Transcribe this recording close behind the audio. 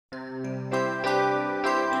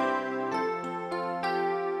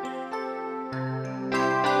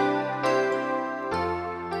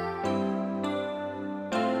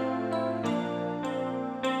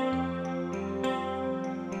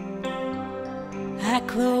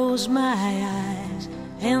close my eyes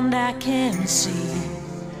and I can see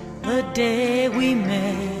the day we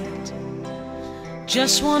met.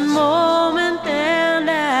 Just one moment and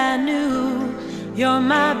I knew you're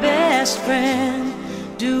my best friend.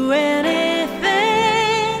 Do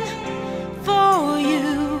anything for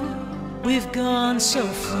you. We've gone so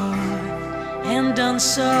far and done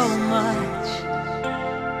so much,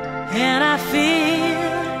 and I feel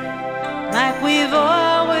like we've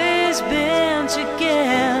always been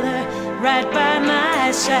together, right by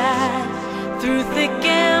my side, through thick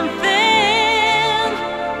and thin.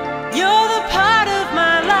 You're the part of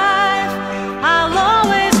my life I'll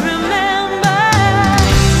always remember.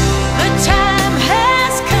 The time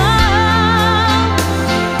has come,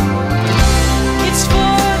 it's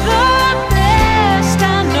for the best, I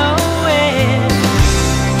know it.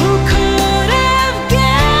 Who could have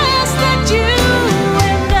guessed that you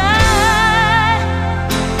and I,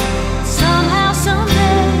 somehow,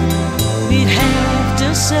 someday, we'd have to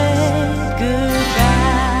say goodbye.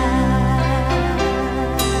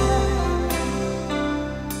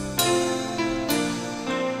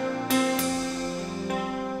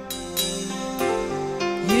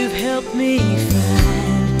 You've helped me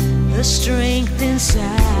find the strength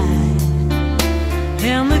inside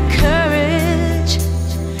and the courage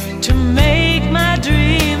to make my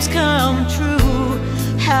dreams come true.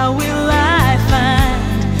 How will I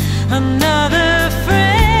find another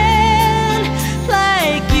friend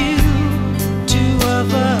like you? Two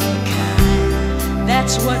of a kind,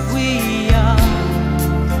 that's what we are.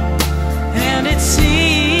 And it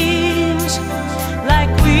seems like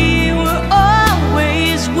we were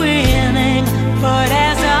always winning, but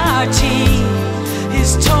as our team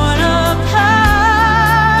is torn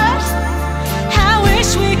apart, I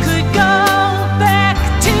wish we could go back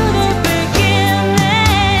to the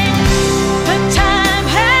beginning. The time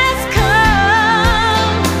has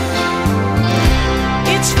come,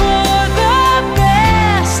 it's for the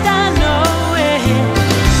best, I know it.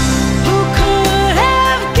 Who could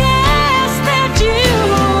have guessed that you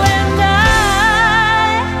and I,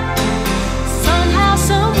 somehow,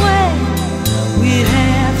 someway, we'd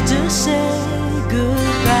have to say goodbye.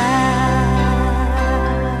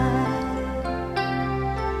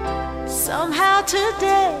 Somehow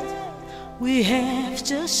today we have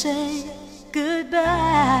to say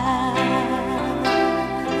goodbye.